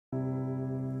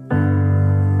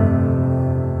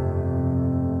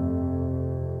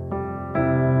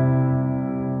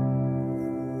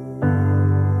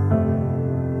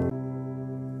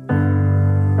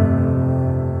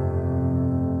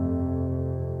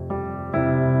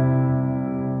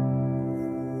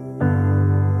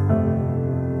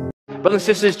Brothers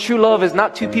and sisters, true love is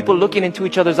not two people looking into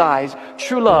each other's eyes.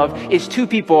 True love is two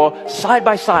people side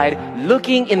by side,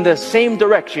 looking in the same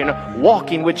direction,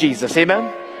 walking with Jesus.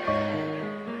 Amen?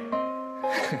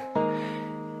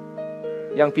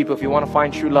 Young people, if you want to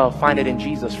find true love, find it in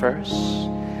Jesus first.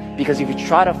 Because if you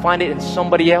try to find it in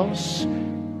somebody else,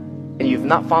 and you've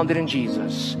not found it in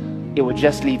Jesus, it will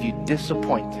just leave you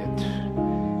disappointed.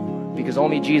 Because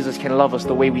only Jesus can love us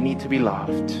the way we need to be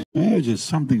loved. Marriage is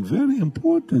something very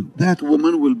important. That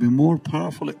woman will be more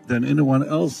powerful than anyone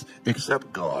else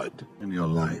except God in your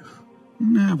life.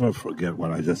 Never forget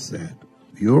what I just said.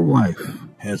 Your wife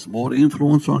has more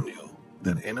influence on you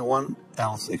than anyone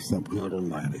else except God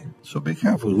Almighty. So be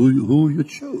careful who you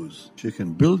choose. She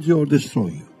can build you or destroy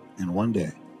you in one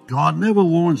day. God never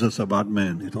warns us about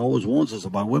men. It always warns us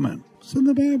about women. It's in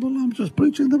the Bible. I'm just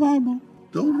preaching the Bible.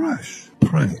 Don't rush.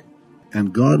 Pray.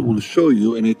 And God will show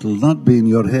you, and it will not be in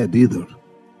your head either.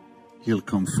 He'll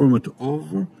confirm it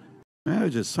over.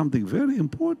 Marriage is something very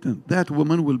important. That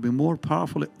woman will be more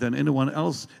powerful than anyone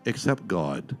else except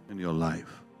God in your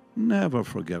life. Never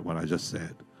forget what I just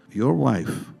said. Your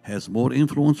wife has more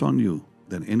influence on you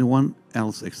than anyone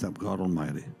else except God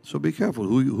Almighty. So be careful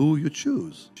who you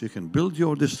choose. She can build you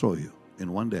or destroy you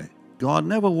in one day. God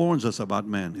never warns us about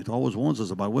men. It always warns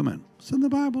us about women. It's in the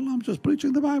Bible. I'm just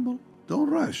preaching the Bible. Don't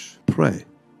rush. Pray.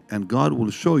 And God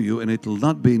will show you, and it will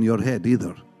not be in your head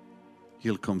either.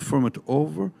 He'll confirm it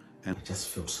over. And I just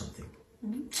feel something.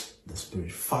 The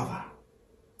Spirit. Father.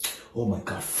 Oh my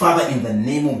God. Father, in the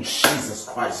name of Jesus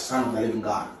Christ, Son of the living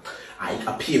God, I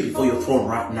appear before your throne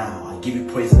right now. I give you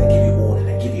praise and I give you honor and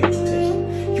I give you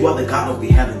exaltation. You are the God of the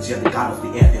heavens. You are the God of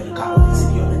the earth. You are the God of the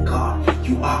city. You are the God.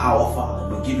 You are our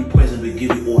Father. We give you praise and we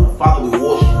give you honor. Father, we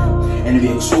worship you and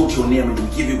we exalt your name and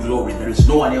we give you glory. There is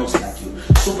no one else like you.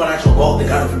 Supernatural God, the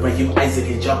God of Abraham, Isaac,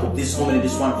 and Jacob. This moment in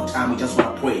this wonderful time, we just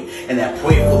want to pray. And I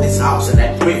pray for this house and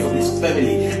I pray for this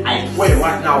family. I pray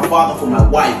right now, Father, for my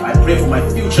wife. I pray for my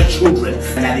future children.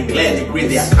 And I declare and decree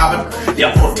they are covered. They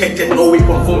are protected. No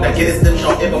weapon formed against them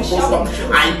shall ever prosper.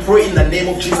 I pray in the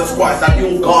name of Jesus Christ that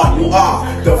you, God, you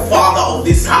are the Father of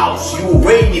this house. You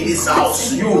reign in this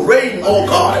house. You reign, oh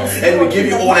God. And we give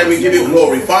you honor and we give you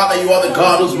glory. Father, you are the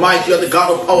God who's mighty. You are the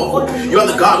God who's powerful. You are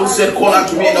the God who said, call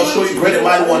unto me and I'll show you great and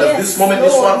mighty wonders. This moment,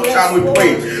 this one time, we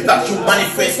pray that you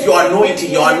manifest your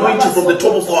anointing from the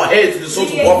top of our heads to the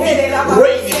soles of our feet.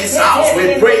 Reign in this house.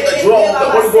 We pray the draw of the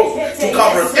Holy Ghost to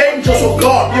cover us. Angels of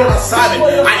God, be on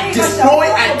assignment. I destroy,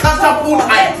 I catapult,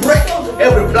 I break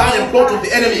every plan and plot of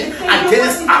the enemy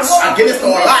against us, against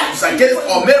our lives, against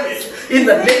our marriage. In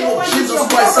the name of Jesus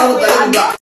Christ, Son of the living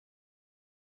God.